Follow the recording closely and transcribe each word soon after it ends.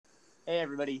Hey,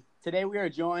 everybody. Today we are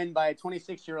joined by a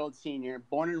 26-year-old senior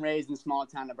born and raised in small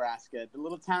town Nebraska, the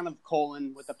little town of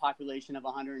Colon with a population of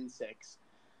 106.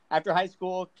 After high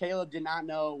school, Caleb did not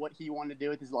know what he wanted to do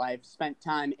with his life, spent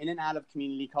time in and out of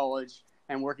community college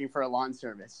and working for a lawn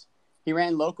service. He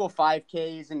ran local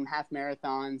 5Ks and half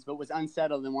marathons, but was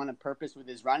unsettled and wanted purpose with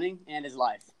his running and his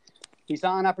life. He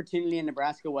saw an opportunity in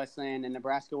Nebraska Wesleyan, and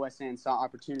Nebraska Wesleyan saw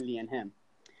opportunity in him.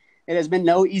 It has been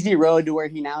no easy road to where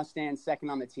he now stands second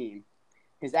on the team.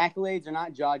 His accolades are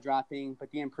not jaw-dropping,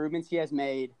 but the improvements he has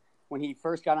made when he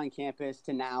first got on campus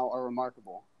to now are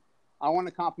remarkable. I want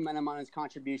to compliment him on his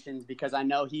contributions because I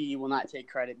know he will not take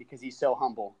credit because he's so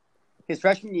humble. His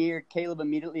freshman year, Caleb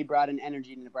immediately brought an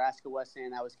energy to Nebraska Wesleyan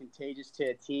that was contagious to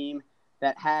a team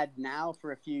that had now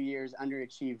for a few years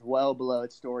underachieved well below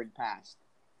its storied past.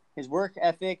 His work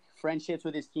ethic, friendships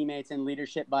with his teammates, and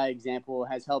leadership by example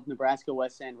has helped Nebraska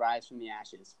Wesleyan rise from the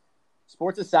ashes.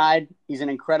 Sports aside, he's an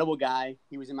incredible guy.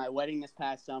 He was in my wedding this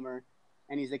past summer,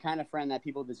 and he's the kind of friend that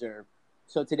people deserve.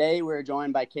 So today we're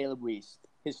joined by Caleb Weist.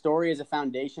 His story is a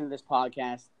foundation of this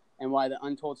podcast and why the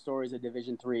untold stories of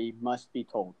Division III must be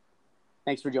told.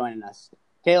 Thanks for joining us.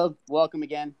 Caleb, welcome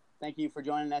again. Thank you for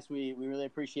joining us. We really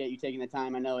appreciate you taking the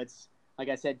time. I know it's, like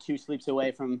I said, 2 sleeps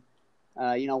away from,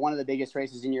 one of the biggest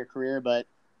races in your career, but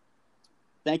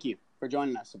thank you for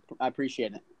joining us. I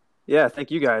appreciate it. Yeah, thank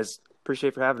you guys.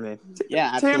 Appreciate for having me.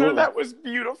 Yeah, absolutely. Tanner, that was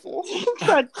beautiful.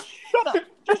 Shut up.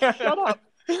 Just shut up.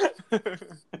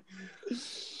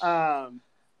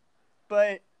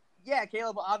 But yeah,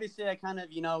 Caleb, obviously I kind of,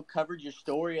 covered your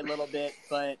story a little bit,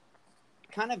 but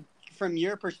kind of from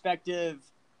your perspective,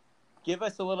 give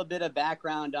us a little bit of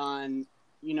background on,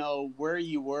 where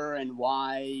you were and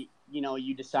why,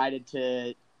 you decided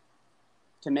to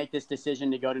make this decision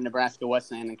to go to Nebraska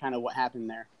Wesleyan and kind of what happened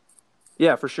there.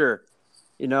 Yeah, for sure.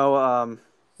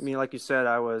 Like you said,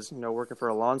 I was, working for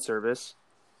a lawn service,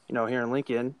 here in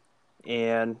Lincoln,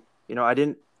 and,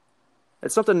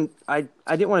 it's something I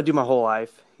didn't want to do my whole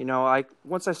life.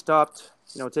 Once I stopped,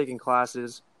 taking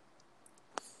classes,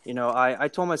 I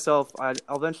told myself I'll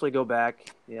eventually go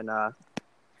back and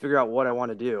figure out what I want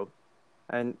to do.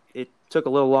 And it took a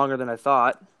little longer than I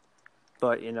thought,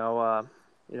 but,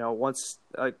 once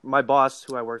my boss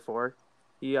who I worked for,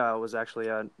 he was actually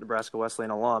a Nebraska Wesleyan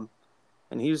alum.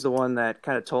 And he was the one that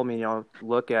kind of told me,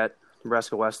 look at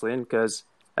Nebraska Wesleyan, because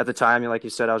at the time, like you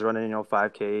said, I was running,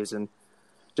 5Ks and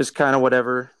just kind of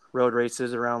whatever road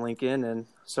races around Lincoln and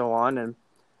so on. And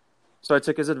so I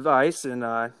took his advice and,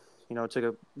 took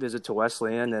a visit to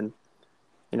Wesleyan, and,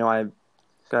 I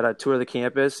got a tour of the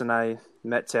campus and I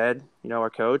met Ted, our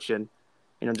coach. And,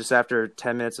 just after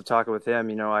 10 minutes of talking with him,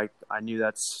 I knew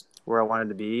that's where I wanted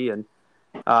to be, and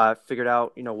figured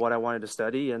out, what I wanted to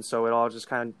study. And so it all just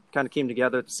kind of came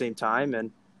together at the same time.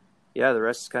 And yeah, the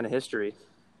rest is kind of history.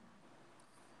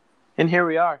 And here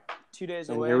we are, 2 days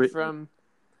away from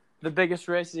the biggest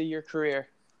race of your career.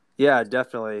 Yeah,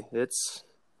 definitely. It's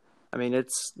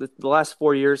the last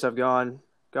 4 years have gone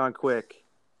quick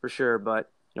for sure,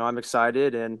 but I'm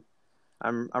excited and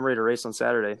I'm ready to race on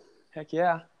Saturday. Heck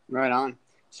yeah. Right on.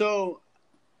 So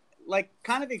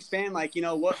kind of expand,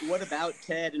 what about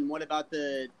Ted and what about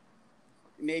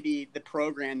maybe the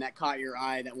program that caught your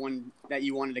eye, that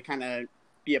you wanted to kind of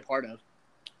be a part of?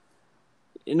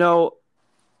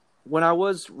 When I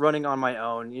was running on my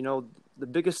own, the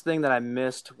biggest thing that I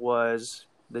missed was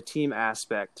the team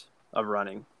aspect of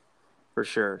running, for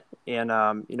sure. And,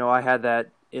 I had that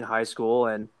in high school,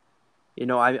 and,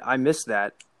 I missed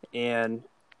that. And,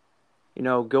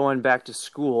 going back to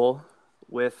school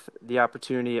with the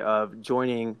opportunity of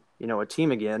joining, a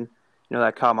team again,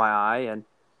 that caught my eye. And,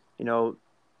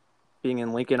 being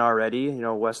in Lincoln already,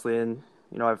 Wesleyan,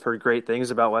 I've heard great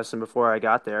things about Wesleyan before I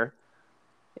got there.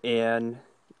 And,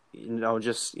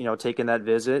 just, taking that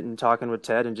visit and talking with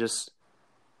Ted and just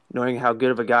knowing how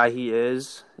good of a guy he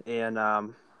is and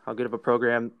how good of a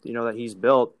program, that he's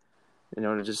built,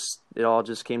 it all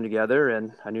just came together,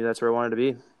 and I knew that's where I wanted to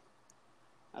be.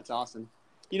 That's awesome.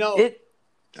 Go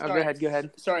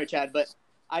ahead. Sorry, Chad, but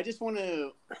I just want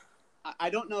to – I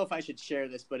don't know if I should share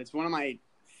this, but it's one of my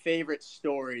favorite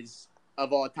stories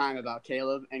of all time about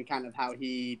Caleb and kind of how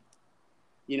he,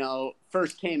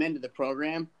 first came into the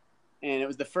program. And it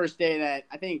was the first day that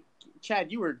I think,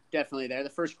 Chad, you were definitely there, the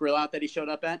first grill out that he showed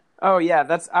up at. Oh, yeah.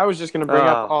 I was just going to bring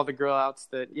up all the grill outs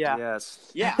that, yeah. Yes.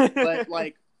 Yeah, but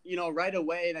right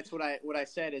away, that's what I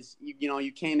said is,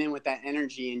 you came in with that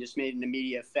energy and just made an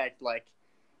immediate effect.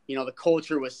 The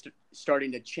culture was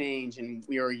starting to change, and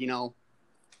we were,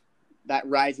 that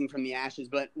rising from the ashes.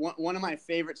 But one of my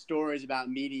favorite stories about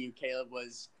meeting you, Caleb,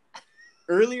 was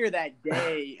earlier that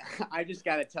day, I just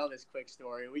got to tell this quick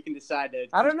story. We can decide to.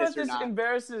 I don't know if this this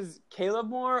embarrasses Caleb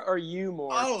more or you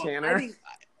more, Tanner.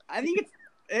 I think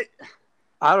it.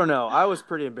 I don't know. I was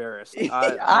pretty embarrassed.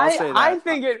 I'll say that. I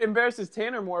think it embarrasses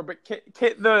Tanner more, but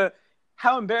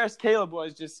how embarrassed Caleb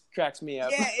was just cracks me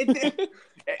up. Yeah,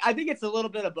 I think it's a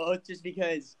little bit of both, just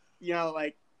because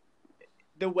like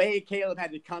the way Caleb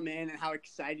had to come in and how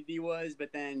excited he was.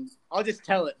 But then I'll just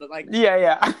tell it. But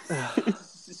yeah.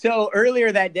 So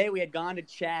earlier that day, we had gone to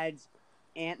Chad's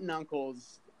aunt and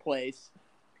uncle's place,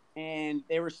 and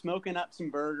they were smoking up some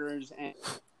burgers and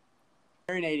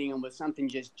marinating them with something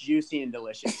just juicy and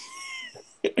delicious.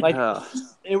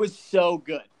 It was so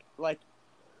good. Like,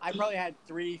 I probably had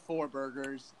 3-4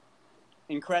 burgers.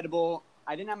 Incredible.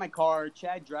 I didn't have my car.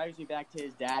 Chad drives me back to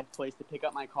his dad's place to pick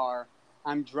up my car.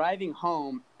 I'm driving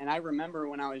home, and I remember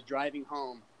when I was driving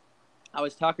home, I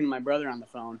was talking to my brother on the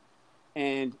phone,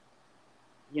 and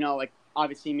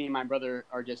obviously me and my brother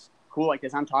are just cool like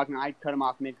this. I'm talking. I cut him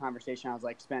off mid-conversation. I was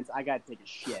like, Spence, I got to take a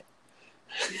shit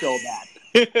so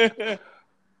bad.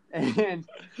 and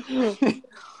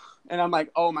I'm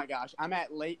like, oh my gosh, I'm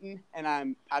at Layton,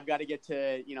 and I've got to get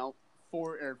to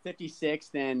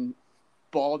 56th and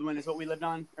Baldwin is what we lived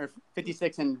on, or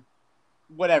 56th and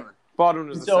whatever. Baldwin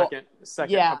was the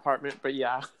second apartment, but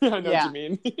yeah, I know what you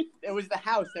mean. It was the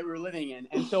house that we were living in,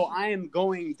 and so I am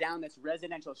going down this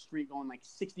residential street going like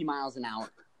 60 miles an hour,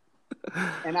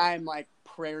 and I'm like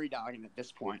prairie dogging at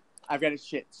this point. I've got to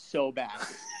shit so bad.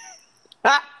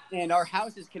 And our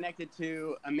house is connected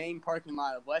to a main parking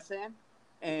lot of West End,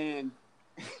 and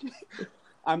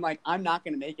I'm like, I'm not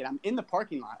going to make it. I'm in the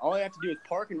parking lot. All I have to do is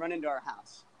park and run into our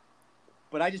house.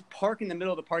 But I just park in the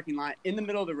middle of the parking lot, in the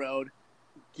middle of the road,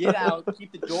 get out,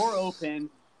 keep the door open,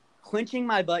 clenching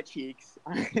my butt cheeks.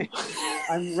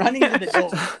 I'm running to the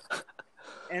door,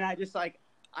 and I just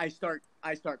I start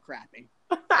crapping.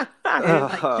 And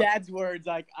like Chad's words,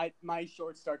 my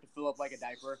shorts start to fill up like a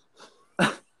diaper.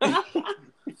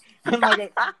 I'm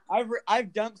like,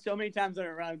 I've dumped so many times on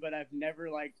a run, but I've never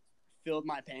filled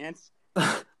my pants.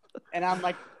 And I'm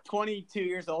 22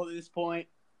 years old at this point,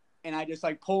 and I just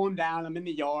pull him down. I'm in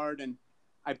the yard, and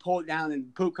I pull it down,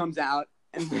 and poop comes out.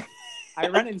 And I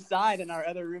run inside, and our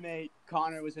other roommate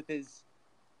Connor was with his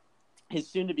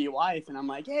soon-to-be wife, and I'm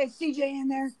like, "Hey, is CJ in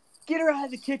there? Get her out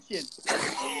of the kitchen."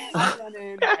 I run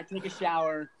in, I take a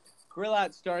shower. Grill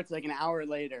out starts an hour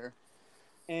later,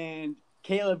 and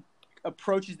Caleb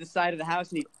approaches the side of the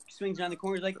house, and he swings around the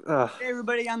corner. He's like, "Hey,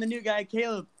 everybody, I'm the new guy,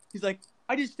 Caleb." He's like,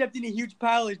 "I just stepped in a huge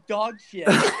pile of dog shit."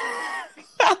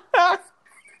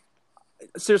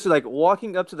 Seriously,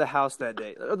 walking up to the house that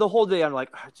day, the whole day, I'm like,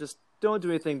 just don't do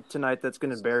anything tonight that's going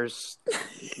to embarrass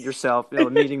yourself.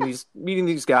 Meeting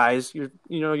these guys, your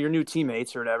new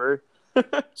teammates or whatever.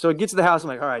 So I get to the house, I'm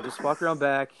like, all right, just walk around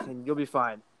back, and you'll be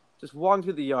fine. Just walking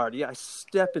through the yard. Yeah, I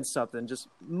step in something just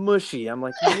mushy. I'm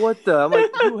like, what the? I'm like,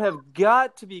 you have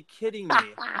got to be kidding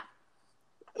me.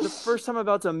 The first time I'm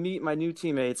about to meet my new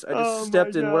teammates, I just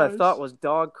stepped in what I thought was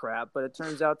dog crap, but it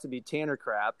turns out to be Tanner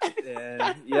crap.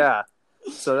 And yeah,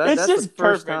 so that's just the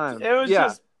first time. It was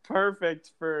just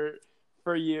perfect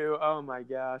for you. Oh my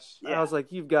gosh! Yeah. I was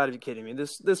like, you've got to be kidding me.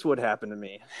 This would happen to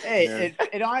me. Hey,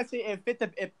 it honestly fit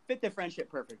the friendship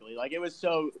perfectly.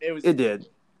 It did.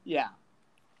 Yeah.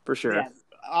 For sure. Yeah.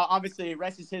 Obviously,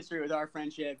 rest is history with our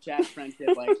friendship, Chad's friendship.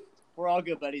 We're all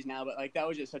good buddies now, but that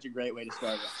was just such a great way to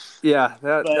start it. Yeah,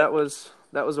 that was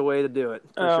a way to do it.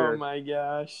 For sure. Oh my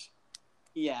gosh.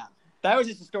 Yeah, that was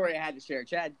just a story I had to share.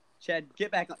 Chad,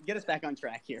 get us back on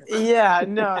track here. Yeah,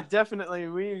 no, definitely.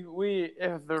 We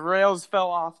if the rails fell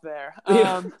off there.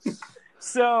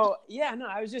 So yeah, no,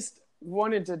 I was just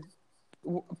wanted to.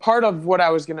 Part of what I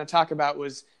was going to talk about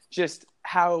was just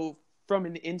how, from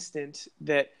an instant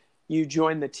that you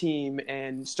joined the team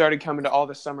and started coming to all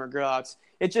the summer grill outs,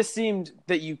 it just seemed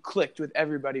that you clicked with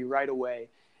everybody right away.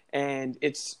 And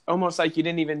it's almost like you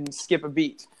didn't even skip a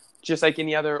beat, just like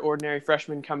any other ordinary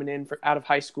freshman coming in out of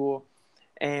high school.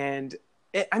 And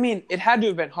it had to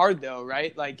have been hard though,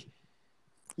 right?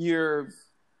 You're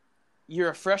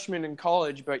a freshman in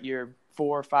college, but you're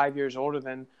 4 or 5 years older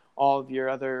than all of your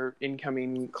other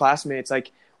incoming classmates.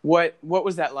 What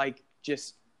was that like,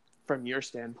 just from your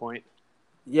standpoint?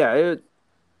 Yeah,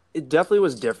 it definitely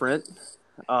was different.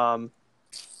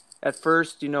 At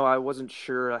first, I wasn't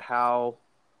sure how,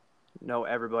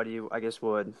 everybody, I guess,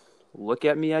 would look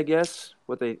at me,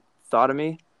 what they thought of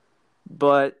me.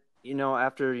 But,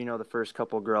 after, the first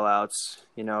couple of grill outs,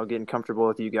 getting comfortable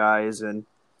with you guys, and,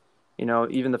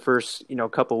 even the first,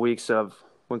 couple of weeks of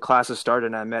when classes started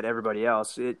and I met everybody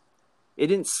else, it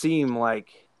didn't seem like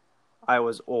I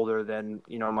was older than,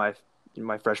 my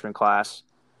freshman class.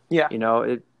 Yeah.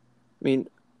 I mean,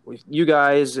 with you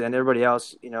guys and everybody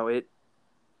else,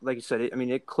 like you said,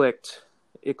 it clicked.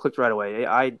 It clicked right away.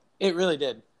 It really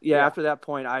did. Yeah. After that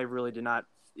point, I really did not.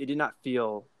 It did not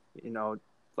feel,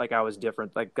 like I was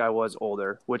different, like I was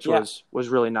older, which was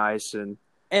really nice. And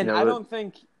I don't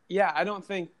think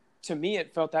to me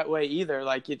it felt that way either.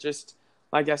 Like it just,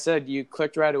 like I said, you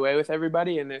clicked right away with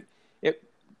everybody, and it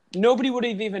nobody would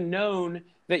have even known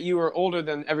that you were older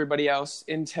than everybody else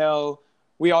until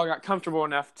we all got comfortable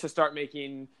enough to start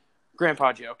making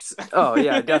grandpa jokes. Oh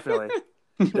yeah, definitely.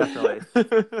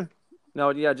 Definitely.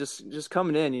 No, yeah, just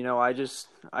coming in, I just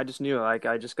knew, like,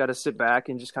 I just got to sit back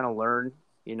and just kind of learn,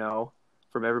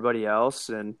 from everybody else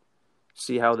and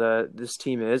see how this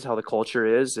team is, how the culture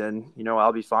is, and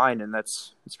I'll be fine. And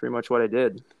that's pretty much what I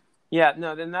did. Yeah,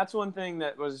 no, then that's one thing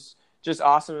that was just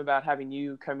awesome about having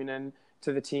you coming in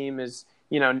to the team is,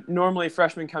 normally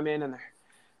freshmen come in and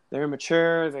they're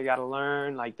immature, they got to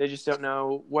learn, like they just don't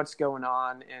know what's going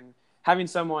on. And having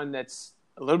someone that's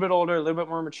a little bit older, a little bit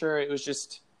more mature, it was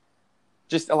just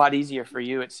a lot easier for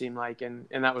you, it seemed like, and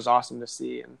that was awesome to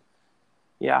see. And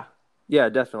yeah,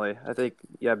 definitely. I think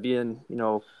being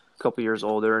a couple years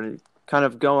older and kind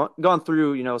of gone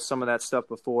through some of that stuff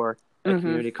before at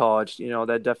community college,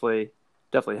 that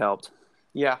definitely helped.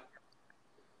 Yeah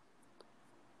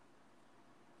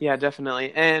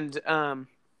definitely. And the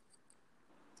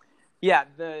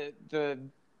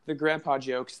grandpa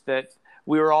jokes that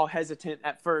we were all hesitant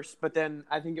at first, but then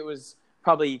I think it was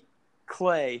probably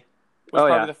Clay was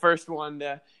probably the first one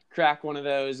to crack one of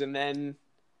those, and then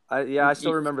I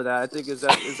still remember that. I think it was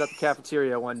at the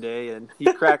cafeteria one day, and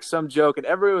he cracked some joke, and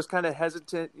everybody was kind of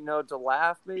hesitant, to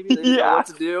laugh. Maybe they didn't know what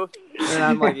to do, and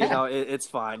I'm like, it's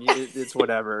fine, it's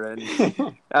whatever. And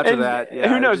after that,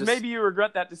 who knows? Maybe you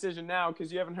regret that decision now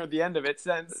because you haven't heard the end of it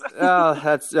since. Oh,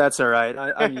 that's all right.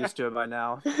 I'm used to it by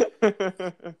now.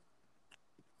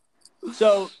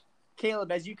 So,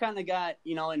 Caleb, as you kind of got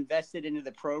invested into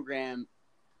the program,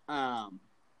 kind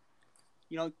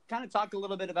of talk a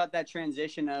little bit about that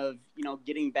transition of,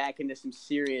 getting back into some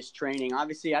serious training.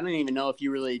 Obviously, I don't even know if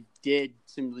you really did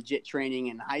some legit training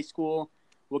in high school,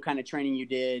 what kind of training you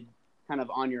did kind of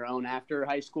on your own after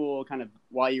high school, kind of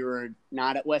while you were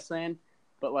not at Wesleyan,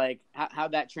 but like how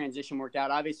that transition worked out.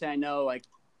 Obviously, I know, like,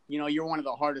 you're one of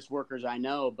the hardest workers I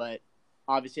know, but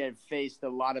obviously I've faced a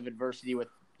lot of adversity with,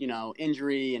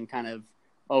 injury and kind of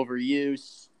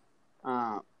overuse.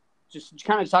 Just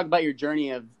kind of talk about your journey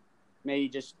of maybe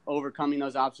just overcoming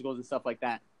those obstacles and stuff like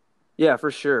that. Yeah, for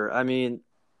sure. I mean,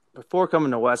 before coming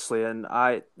to Wesleyan,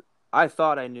 I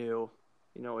thought I knew,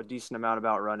 a decent amount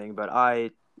about running, but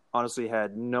I honestly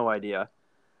had no idea.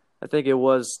 I think it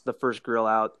was the first grill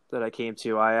out that I came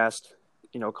to. I asked,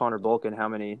 Connor Bulkin how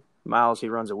many miles he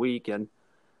runs a week, and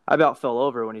I about fell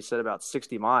over when he said about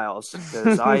 60 miles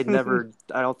because I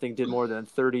don't think did more than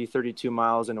 30, 32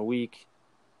 miles in a week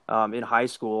in high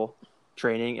school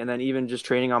training. And then even just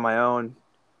training on my own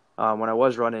when I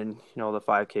was running, the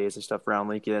 5Ks and stuff around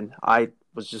Lincoln, I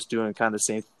was just doing kind of the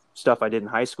same stuff I did in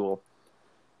high school.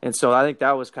 And so I think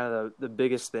that was kind of the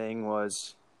biggest thing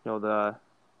was, the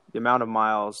amount of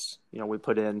miles, we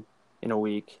put in a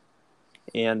week.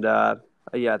 And I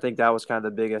think that was kind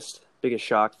of the biggest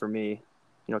shock for me,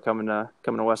 coming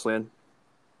to Wesleyan.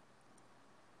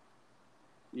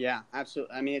 Yeah,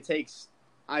 absolutely. I mean, it takes,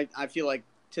 I feel like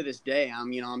to this day,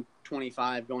 I'm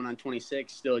 25 going on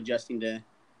 26, still adjusting to,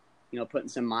 putting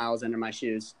some miles under my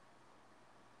shoes.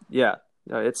 Yeah,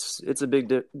 it's a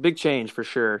big change for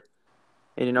sure.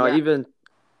 And, even,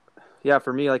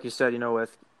 for me, like you said,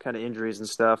 with kind of injuries and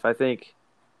stuff, I think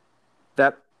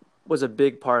that was a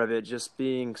big part of it, just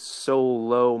being so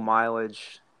low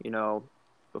mileage,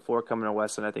 before coming to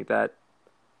Wesleyan. I think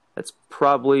that's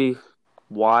probably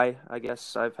why, I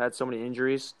guess, I've had so many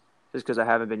injuries, just because I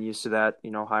haven't been used to that,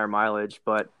 higher mileage.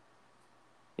 But,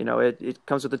 it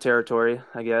comes with the territory,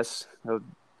 I guess, of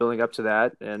building up to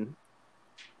that. And,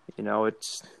 you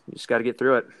just got to get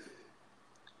through it.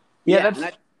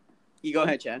 Yeah. You go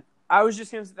ahead, Chad. I was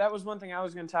just going to, that was one thing I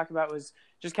was going to talk about was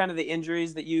just kind of the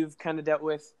injuries that you've kind of dealt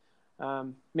with.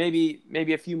 Maybe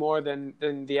a few more than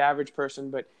the average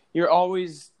person, but you've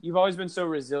always been so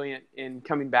resilient in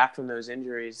coming back from those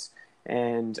injuries.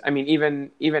 And I mean,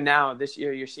 even now this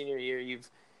year, your senior year,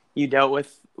 you dealt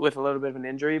with a little bit of an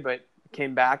injury, but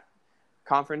came back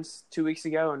conference 2 weeks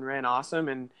ago and ran awesome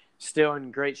and still in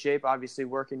great shape, obviously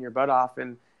working your butt off.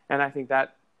 And I think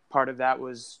that part of that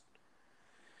was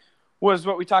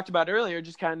what we talked about earlier,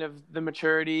 just kind of the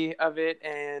maturity of it.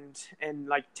 And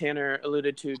like Tanner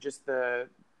alluded to, just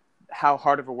how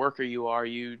hard of a worker you are.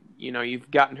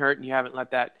 You've gotten hurt and you haven't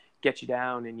let that get you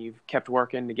down, and you've kept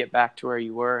working to get back to where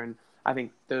you were. And I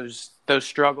think those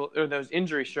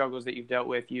injury struggles that you've dealt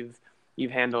with,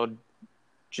 you've handled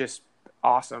just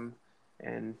awesome.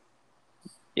 And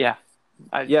yeah,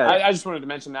 I just wanted to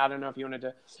mention that. I don't know if you wanted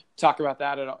to talk about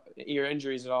that at all, your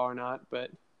injuries at all or not,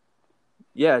 but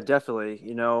yeah, definitely.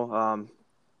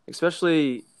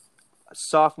 Especially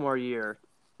sophomore year,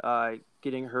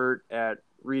 getting hurt at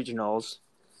regionals,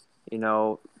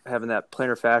 having that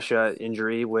plantar fascia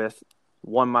injury with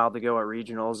 1 mile to go at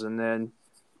regionals, and then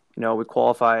we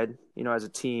qualified as a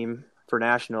team for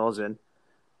nationals, and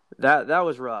that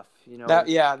was rough.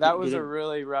 That was a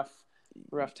really rough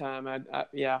time.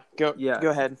 Go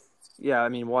ahead. Yeah, I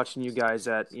mean, watching you guys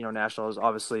at nationals,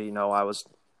 obviously I was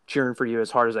cheering for you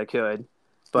as hard as I could,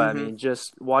 but I mean,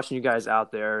 just watching you guys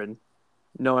out there and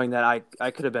knowing that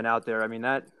I could have been out there, I mean,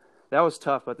 that was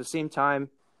tough. But at the same time,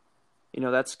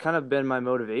 that's kind of been my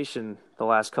motivation the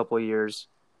last couple of years.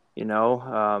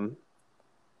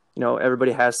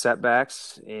 Everybody has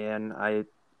setbacks, and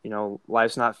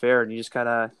life's not fair, and you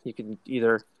can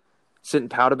either sit and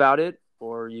pout about it,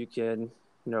 or you can,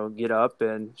 get up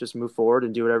and just move forward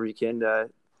and do whatever you can to,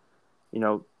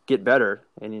 get better.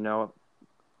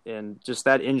 And just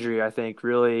that injury, I think,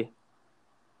 really,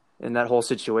 and that whole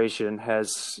situation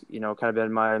has, kind of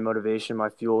been my motivation, my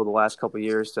fuel the last couple of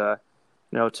years to,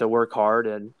 to work hard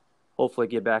and hopefully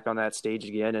get back on that stage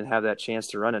again and have that chance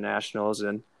to run a nationals.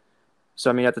 And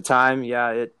so, I mean, at the time,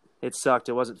 yeah, it sucked.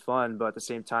 It wasn't fun, but at the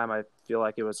same time, I feel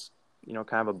like it was,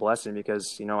 kind of a blessing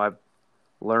because, I've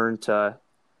learned to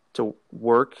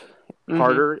work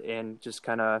harder and just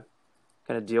kind of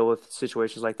deal with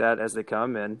situations like that as they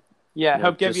come. And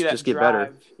help give you that just get drive.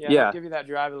 better. Help give you that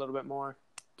drive a little bit more.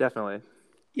 Definitely.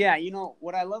 Yeah,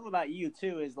 what I love about you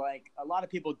too is like a lot of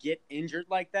people get injured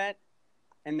like that,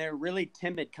 and they're really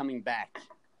timid coming back.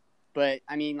 But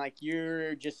I mean, like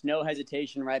you're just no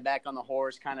hesitation, right back on the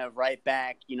horse, kind of right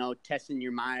back, testing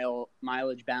your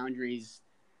mileage boundaries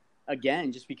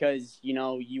again, just because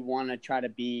you want to try to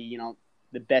be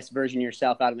the best version of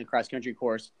yourself out in the cross country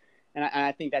course, and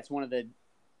I think that's one of the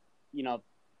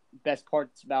best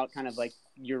parts about kind of like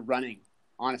your running,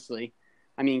 honestly.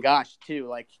 I mean, gosh, too,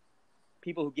 like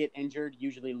people who get injured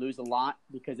usually lose a lot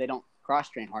because they don't cross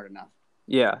train hard enough.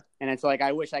 Yeah. And it's like,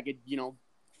 I wish I could,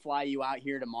 fly you out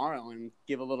here tomorrow and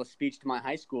give a little speech to my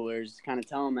high schoolers, kind of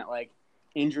tell them that like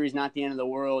injury is not the end of the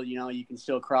world. You can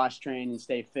still cross train and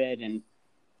stay fit, and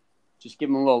just give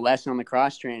them a little lesson on the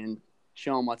cross train and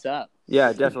show them what's up.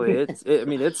 Yeah, definitely.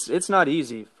 It's not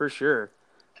easy for sure.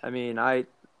 I mean, I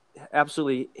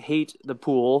absolutely hate the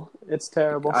pool. It's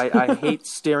terrible. I hate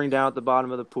staring down at the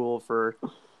bottom of the pool for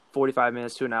 45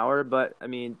 minutes to an hour, but I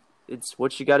mean, it's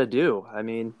what you got to do. I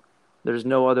mean, there's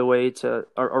no other way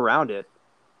around it.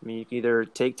 I mean, you can either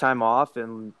take time off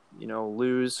and,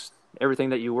 lose everything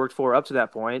that you worked for up to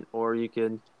that point, or you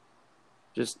can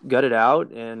just gut it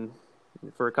out and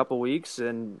for a couple weeks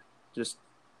and just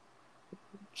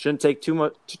shouldn't take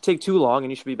too long,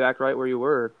 and you should be back right where you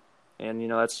were. And,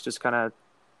 that's just kind of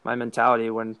my mentality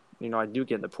when, I do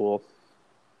get in the pool.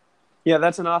 Yeah,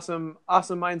 that's an awesome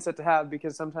mindset to have,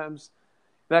 because sometimes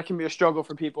that can be a struggle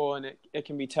for people, and it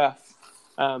can be tough.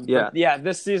 But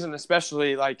this season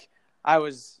especially, like I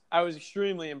was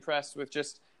extremely impressed with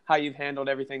just how you've handled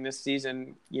everything this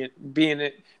season,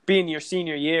 being your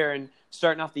senior year and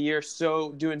starting off the year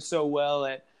doing so well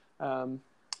at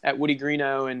Woody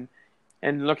Greeno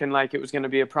and looking like it was going to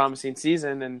be a promising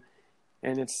season,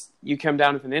 and it's you come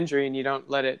down with an injury and you don't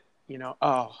let it,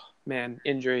 oh man,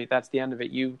 injury, that's the end of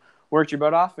it. You worked your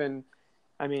butt off, and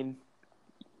I mean,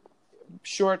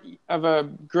 short of a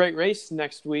great race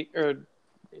next week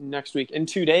in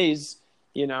 2 days,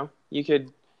 you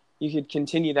could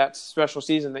continue that special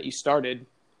season that you started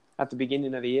at the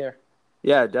beginning of the year.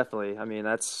 Yeah, definitely. I mean,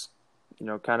 that's,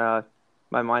 kind of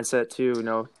my mindset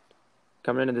too,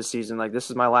 coming into this season, like this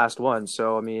is my last one.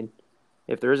 So, I mean,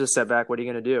 if there is a setback, what are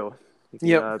you going to do?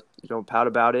 You can, pout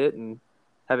about it and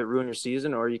have it ruin your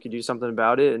season, or you could do something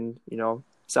about it and,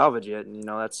 salvage it. And,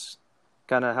 that's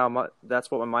kind of that's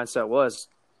what my mindset was,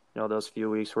 those few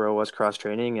weeks where I was cross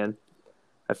training. And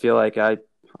I feel like I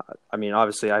mean,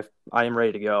 obviously I am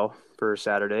ready to go for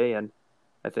Saturday, and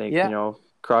I think,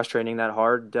 cross training that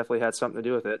hard definitely had something to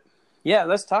do with it. Yeah.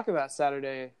 Let's talk about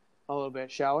Saturday a little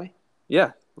bit, shall we?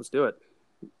 Yeah, let's do it.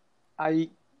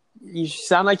 You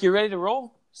sound like you're ready to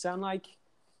roll. Sound like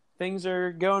things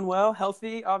are going well,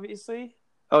 healthy, obviously.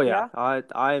 Oh yeah.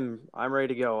 I'm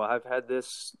ready to go. I've had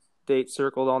this date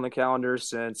circled on the calendar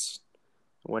since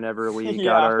whenever we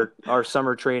got our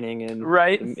summer training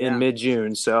in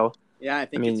mid-June. So yeah, I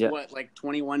think it's like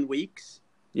 21 weeks.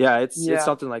 Yeah, it's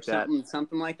something like that.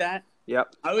 Something like that.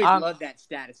 Yep. I always love that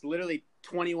stat. It's literally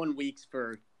 21 weeks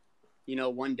for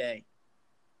one day,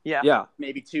 Yeah.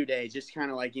 maybe 2 days, just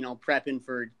kind of like, prepping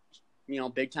for,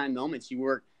 big time moments.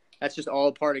 That's just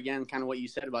all part, again, kind of what you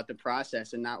said about the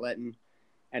process and not letting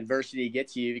adversity get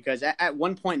to you, because at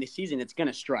one point in the season, it's going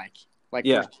to strike, like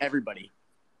for everybody.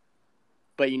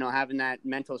 But, having that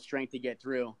mental strength to get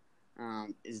through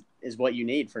is what you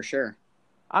need for sure.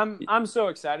 I'm so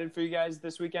excited for you guys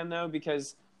this weekend, though,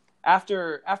 because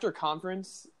after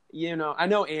conference, I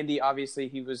know Andy, obviously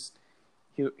he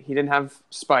didn't have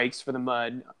spikes for the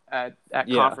mud at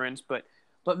conference, but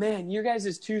man, your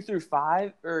guys' 2 through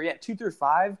 5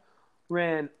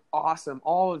 ran awesome.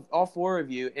 All 4 of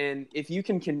you. And if you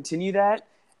can continue that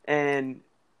and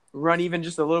run even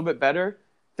just a little bit better,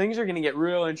 things are going to get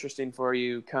real interesting for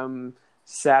you come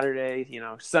Saturday,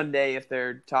 Sunday, if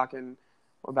they're talking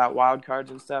about wild cards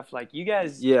and stuff. Like you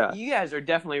guys are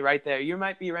definitely right there. You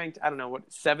might be ranked, I don't know,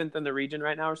 7th in the region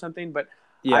right now or something, but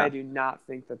I do not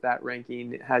think that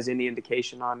ranking has any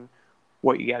indication on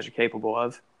what you guys are capable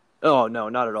of. Oh, no,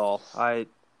 not at all.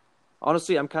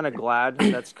 Honestly, I'm kind of glad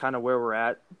that's kind of where we're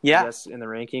at, I guess, in the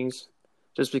rankings,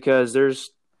 just because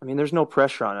there's no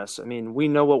pressure on us. I mean, we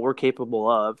know what we're capable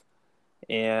of,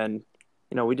 and,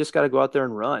 we just got to go out there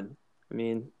and run. I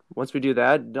mean, once we do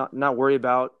that, not worry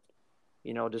about,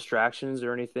 distractions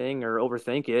or anything or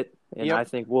overthink it, and I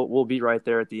think we'll be right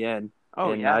there at the end.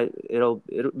 Oh, and yeah. It'll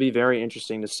be very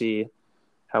interesting to see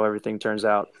how everything turns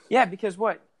out. Yeah, because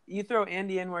you throw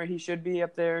Andy in where he should be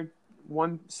up there,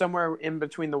 somewhere in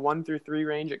between the 1 through 3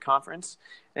 range at conference,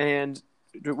 and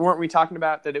weren't we talking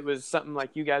about that it was something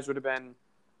like you guys would have been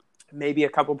maybe a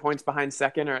couple points behind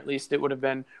second, or at least it would have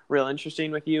been real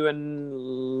interesting with you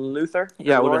and Luther?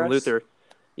 Yeah, it would have been Luther.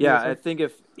 Yeah, Luther? I think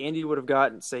if Andy would have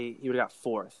gotten, say, he would have got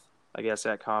 4th, I guess,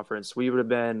 at conference, we would have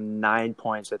been 9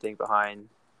 points, I think, behind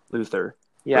Luther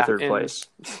for 3rd place.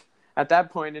 At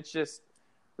that point, it's just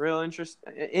real interest.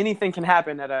 Anything can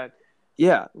happen at a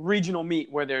regional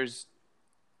meet where there's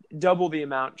triple the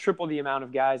amount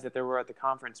of guys that there were at the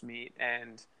conference meet,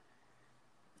 and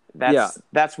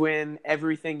that's when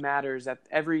everything matters. That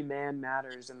every man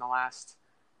matters in the last,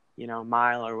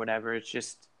 mile or whatever. It's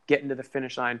just getting to the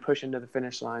finish line, pushing to the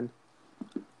finish line.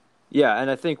 Yeah,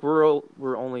 and I think we're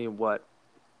only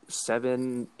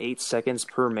 7-8 seconds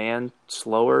per man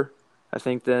slower, I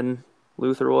think, than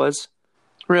Luther was.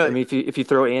 Really? I mean, if you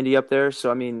throw Andy up there,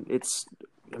 so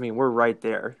we're right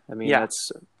there. I mean,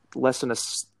 that's less than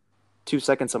 2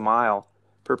 seconds a mile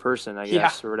per person, I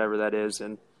guess, or whatever that is,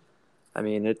 and I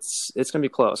mean, it's gonna be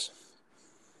close.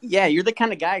 Yeah, you're the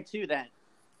kind of guy too that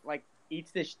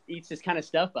eats this kind of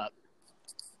stuff up,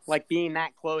 like being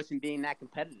that close and being that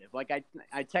competitive. Like I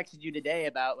texted you today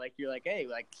about you're like, hey,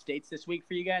 states this week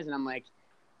for you guys, and I'm like,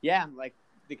 yeah,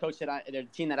 the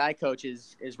team that I coach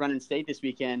is running state this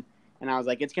weekend. And I was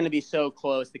like, it's going to be so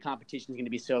close. The competition's going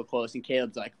to be so close. And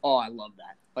Caleb's like, oh, I love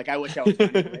that. I wish I was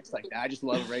running a race like that. I just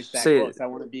love a race that close. I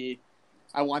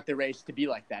want the race to be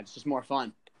like that. It's just more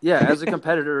fun. Yeah, as a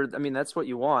competitor, I mean, that's what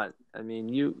you want. I mean,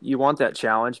 you want that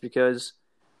challenge, because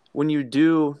when you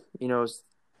do,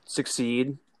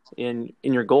 succeed in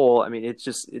your goal, I mean,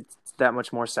 it's that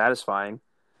much more satisfying.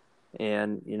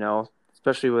 And,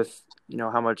 especially with,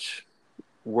 how much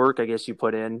work, I guess, you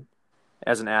put in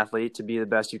as an athlete to be the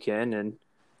best you can. And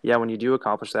when you do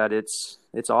accomplish that, it's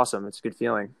awesome. It's a good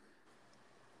feeling.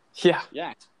 Yeah.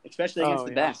 Yeah. Especially against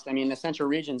the best. I mean, the Central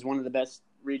region is one of the best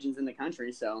regions in the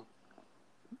country. So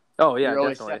you're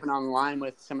always stepping on the line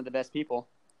with some of the best people.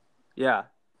 Yeah.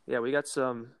 Yeah.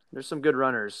 There's some good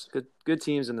runners, good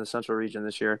teams in the Central region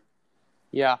this year.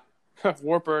 Yeah.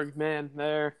 Wartburg, man,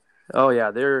 they're no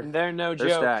joke. They're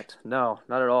stacked. No,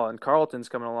 not at all. And Carleton's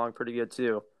coming along pretty good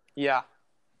too. Yeah.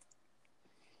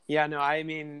 Yeah, no, I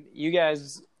mean, you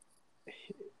guys.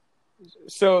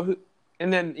 So,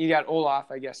 and then you got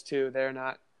Olaf, I guess, too. They're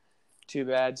not too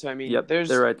bad. So, I mean,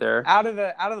 they're right there. Out of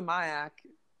the MIAC,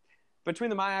 between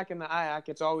the MIAC and the IAC,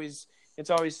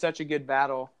 it's always such a good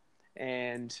battle.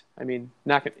 And I mean,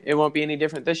 it won't be any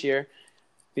different this year,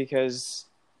 because,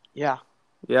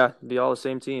 it'll be all the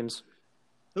same teams.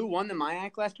 Who won the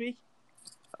MIAC last week?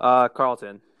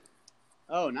 Carleton.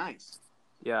 Oh, nice.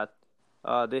 Yeah,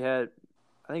 they had.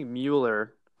 I think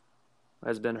Mueller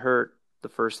has been hurt the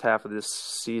first half of this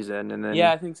season, and then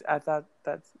I thought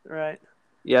that's right.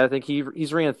 Yeah, I think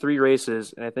he's ran 3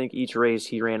 races, and I think each race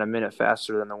he ran a minute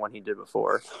faster than the one he did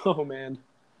before. Oh man!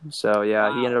 So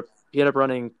wow. he ended up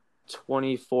running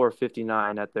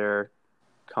 24:59 at their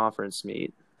conference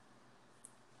meet,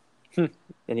 and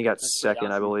he got second,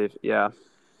 awesome. I believe. Yeah.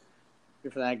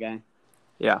 Good for that guy.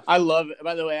 Yeah. I love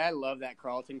that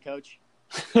Carleton coach.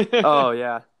 Oh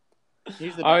yeah.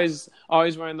 He's the best.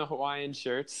 Always wearing the Hawaiian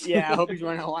shirts. Yeah, I hope he's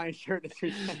wearing a Hawaiian shirt this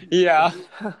weekend. Yeah.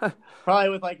 Probably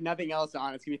with like nothing else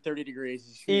on. It's gonna be 30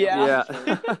 degrees. He's Yeah.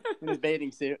 in his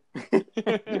bathing suit.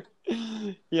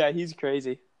 Yeah, he's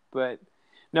crazy. But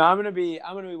no, I'm gonna be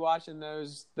watching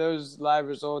those live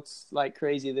results like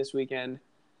crazy this weekend.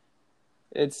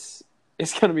 It's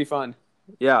gonna be fun.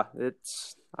 Yeah,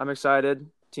 I'm excited.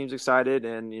 Team's excited,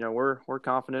 and we're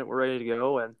confident. We're ready to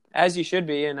go, and as you should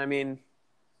be. And I mean,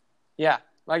 yeah,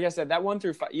 like I said, that 1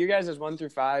 through 5, you guys' 1 through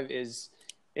 5 is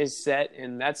set,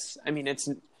 and it's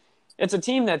a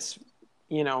team that's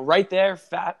right there,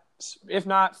 if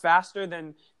not faster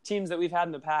than teams that we've had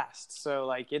in the past. So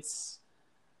like it's.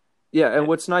 Yeah, and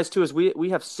what's nice too is we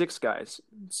have 6 guys.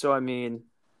 So I mean,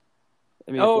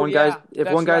 if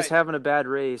one guy's having a bad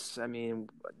race, I mean,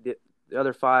 the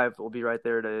other 5 will be right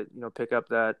there to pick up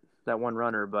that one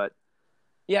runner. But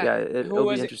yeah, it'll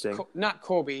be interesting. Not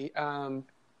Colby.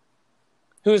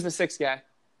 Who was the 6th guy?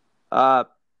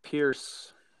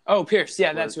 Pierce. Oh, Pierce.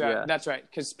 Yeah, that's right. That's right.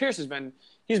 Because Pierce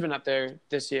he's been up there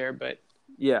this year, but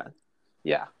yeah,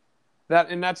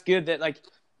 that's good that like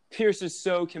Pierce is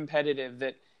so competitive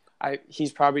that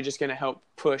he's probably just going to help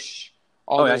push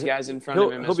all those guys in front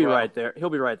of him. He'll be right there. He'll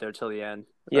be right there till the end.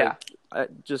 Yeah,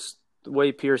 just the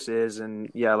way Pierce is,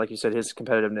 and like you said, his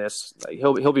competitiveness. Like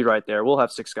he'll be right there. We'll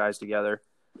have 6 guys together.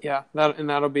 Yeah,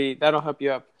 that'll help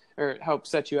you up or help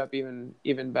set you up even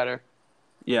better.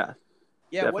 Yeah.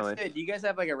 Yeah, definitely. do you guys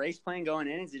have like a race plan going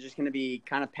in? Is it just going to be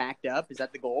kind of packed up? Is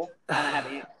that the goal? Kind of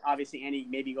have obviously Andy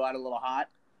maybe go out a little hot.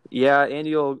 Yeah,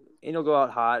 Andy will go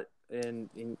out hot, and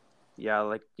yeah,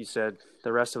 like you said,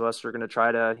 the rest of us are going to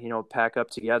try to pack up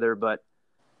together, but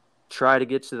try to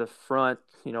get to the front,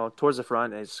 towards the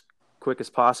front as quick as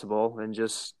possible, and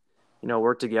just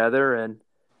work together and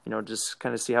just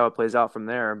kind of see how it plays out from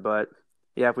there. But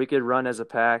yeah, if we could run as a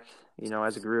pack,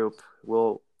 as a group,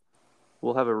 we'll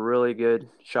have a really good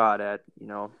shot at,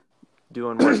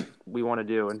 doing what we want to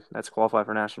do, and that's qualify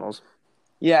for nationals.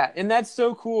 Yeah, and that's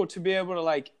so cool to be able to,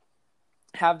 like,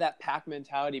 have that pack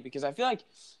mentality because I feel like,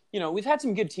 we've had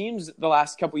some good teams the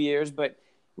last couple years, but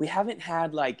we haven't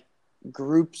had, like,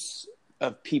 groups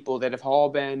of people that have all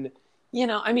been,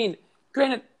 I mean,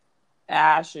 granted,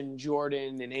 Ash and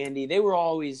Jordan and Andy, they were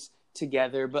always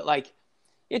together, but, like,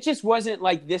 it just wasn't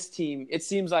like this team. It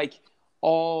seems like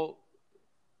all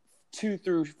 2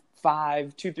 through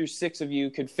 6 of you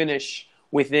could finish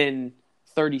within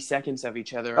 30 seconds of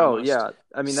each other. Almost. Oh yeah,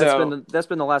 I mean that's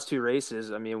been the last 2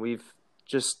 races. I mean we've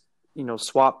just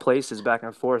swapped places back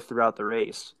and forth throughout the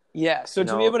race. Yeah, so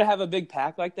to be able to have a big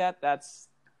pack like that, that's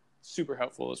super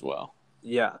helpful as well.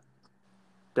 Yeah,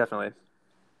 definitely.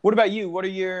 What about you?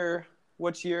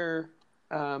 What's your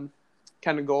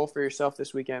kind of goal for yourself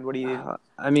this weekend? What do you?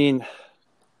 I mean,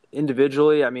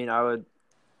 individually, I mean I would.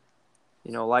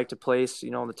 Like to place,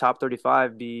 in the top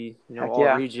 35, be,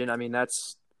 all region. I mean,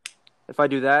 if I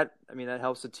do that, I mean, that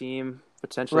helps the team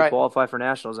potentially qualify for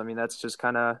nationals. I mean, that's just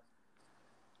kind of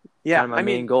my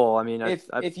main goal. I mean,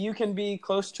 if you can be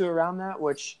close to around that,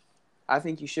 which I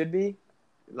think you should be,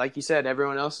 like you said,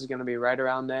 everyone else is going to be right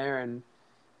around there. And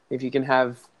if you can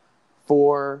have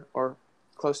 4 or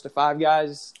close to 5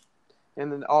 guys in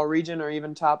the all region or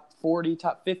even top 40,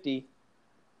 top 50,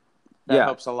 that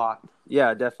helps a lot.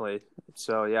 Yeah, definitely.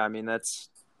 So yeah, I mean that's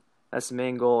the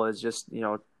main goal is just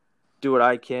do what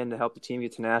I can to help the team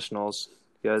get to nationals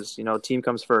because team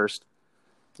comes first,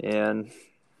 and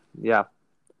yeah,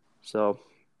 so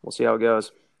we'll see how it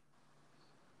goes.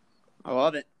 I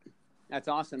love it. That's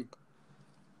awesome.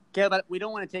 Caleb, we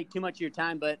don't want to take too much of your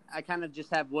time, but I kind of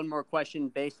just have one more question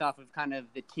based off of kind of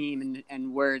the team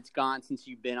and where it's gone since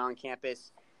you've been on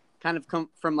campus, kind of come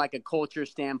from like a culture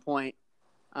standpoint.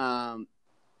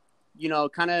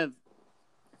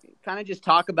 Kind of just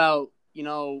talk about,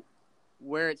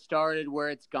 where it started, where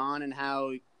it's gone, and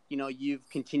how, you've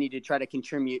continued to try to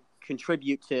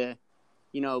contribute to,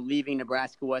 leaving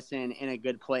Nebraska Wesleyan in a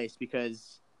good place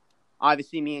because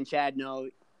obviously me and Chad know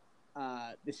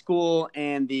the school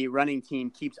and the running team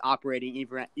keeps operating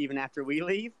even after we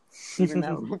leave, even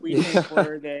though we think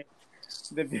we're the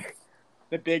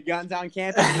big guns on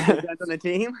campus, the big guns on the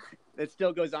team. It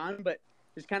still goes on, but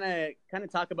just kind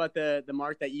of talk about the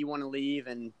mark that you want to leave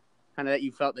and kind of that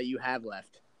you felt that you have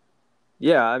left.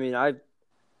 Yeah, I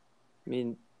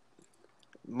mean,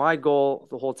 my goal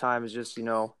the whole time is just,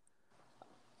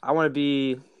 I want to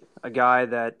be a guy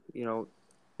that,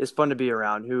 is fun to be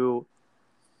around, who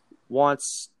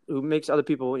makes other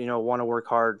people, want to work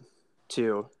hard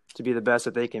to be the best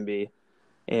that they can be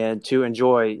and to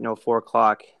enjoy,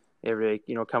 4:00 every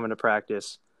day, coming to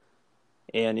practice.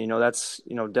 And, that's,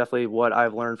 definitely what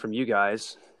I've learned from you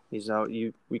guys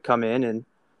We come in and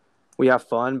we have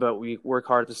fun, but we work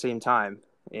hard at the same time.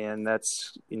 And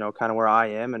that's, kind of where I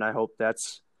am. And I hope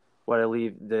that's what I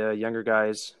leave the younger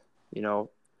guys,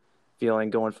 feeling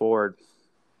going forward.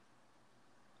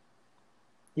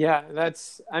 Yeah,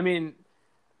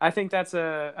 I think that's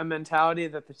a mentality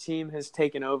that the team has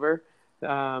taken over.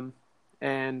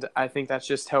 And I think that's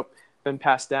just been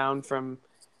passed down from,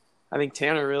 I think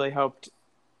Tanner really helped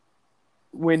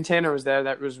when Tanner was there.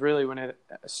 That was really when it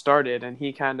started, and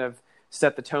he kind of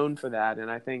set the tone for that. And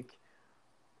I think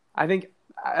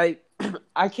I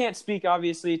can't speak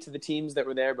obviously to the teams that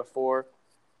were there before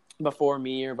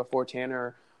me or before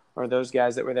Tanner or those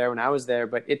guys that were there when I was there,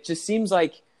 but it just seems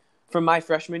like from my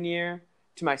freshman year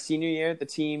to my senior year, the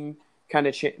team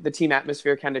the team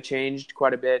atmosphere kind of changed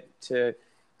quite a bit to,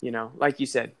 like you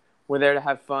said, we're there to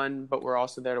have fun, but we're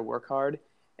also there to work hard.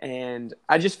 And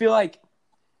I just feel like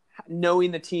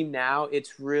knowing the team now,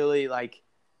 it's really like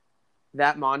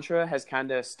that mantra has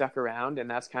kind of stuck around, and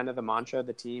that's kind of the mantra of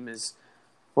the team is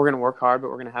we're going to work hard, but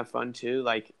we're going to have fun too.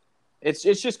 Like it's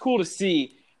just cool to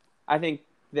see. I think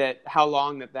that how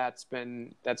long that's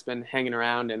been hanging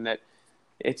around, and that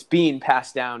it's being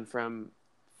passed down from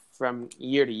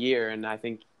year to year. And I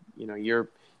think, you're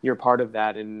part of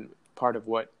that, and part of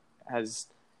what has,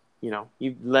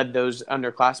 you've led those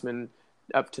underclassmen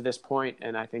up to this point.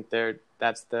 And I think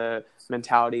that's the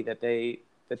mentality that they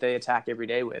attack every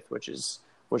day with, which is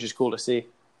cool to see.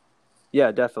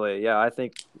 Yeah, definitely. Yeah. I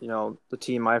think, the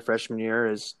team my freshman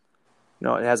year is,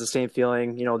 it has the same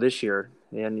feeling, this year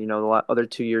and, the other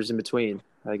 2 years in between.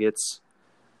 Like it's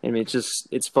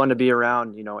fun to be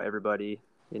around, everybody,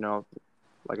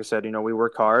 like I said, we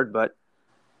work hard, but,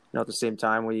 at the same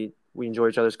time, we enjoy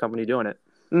each other's company doing it.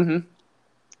 Mm-hmm.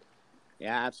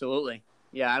 Yeah, absolutely.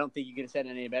 Yeah, I don't think you could have said it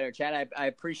any better. Chad, I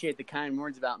appreciate the kind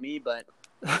words about me, but,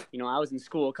 I was in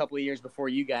school a couple of years before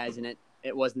you guys, and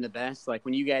it wasn't the best. Like,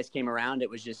 when you guys came around, it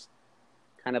was just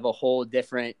kind of a whole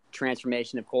different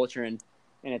transformation of culture, and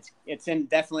it's in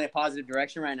definitely a positive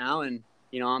direction right now, and,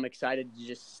 I'm excited to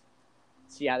just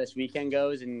see how this weekend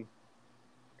goes and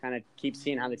kind of keep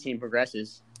seeing how the team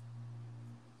progresses.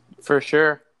 For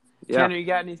sure. Yeah. Tanner, you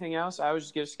got anything else? I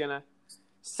was just going to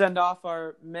send off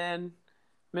our men,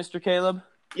 Mr. Caleb.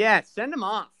 Yeah, send them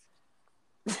off.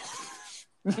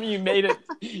 You made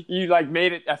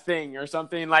it a thing or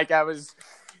something, like I was,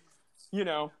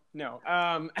 no.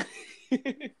 Sound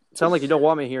like you don't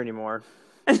want me here anymore.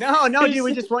 No, dude,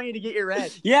 we just want you to get your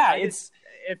rest. Yeah,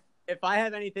 if I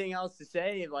have anything else to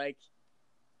say, like,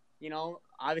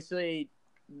 obviously,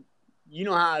 you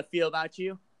know how I feel about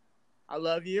you. I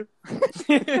love you.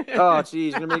 Oh,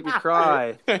 geez, you're gonna make me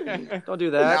cry. Don't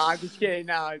do that. No, I'm just kidding.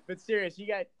 No, but serious, you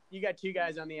got two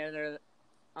guys on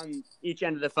each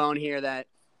end of the phone here that,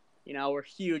 we're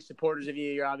huge supporters of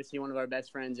you. You're obviously one of our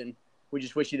best friends, and we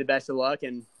just wish you the best of luck.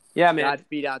 And yeah, man,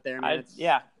 Godspeed out there, man.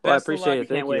 I appreciate it.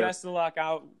 Thank you. Best of luck.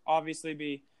 I'll obviously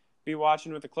be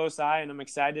watching with a close eye, and I'm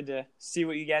excited to see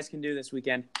what you guys can do this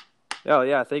weekend. Oh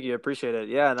yeah, thank you. I appreciate it.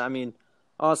 Yeah, and I mean,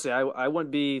 honestly, I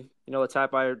wouldn't be, the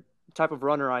type of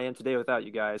runner I am today without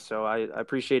you guys. So I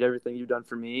appreciate everything you've done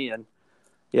for me, and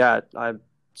yeah, I'm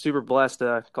super blessed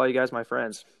to call you guys my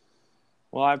friends.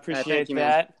 Well, I appreciate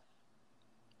that.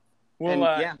 We'll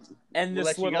end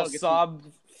this little sob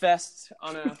fest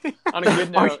on a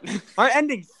good note. Our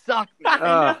endings suck.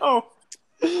 I know.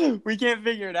 We can't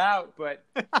figure it out, but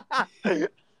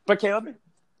Caleb,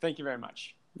 thank you very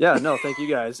much. Yeah, no, thank you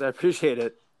guys. I appreciate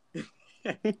it.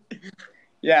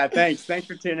 Yeah, thanks. Thanks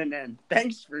for tuning in.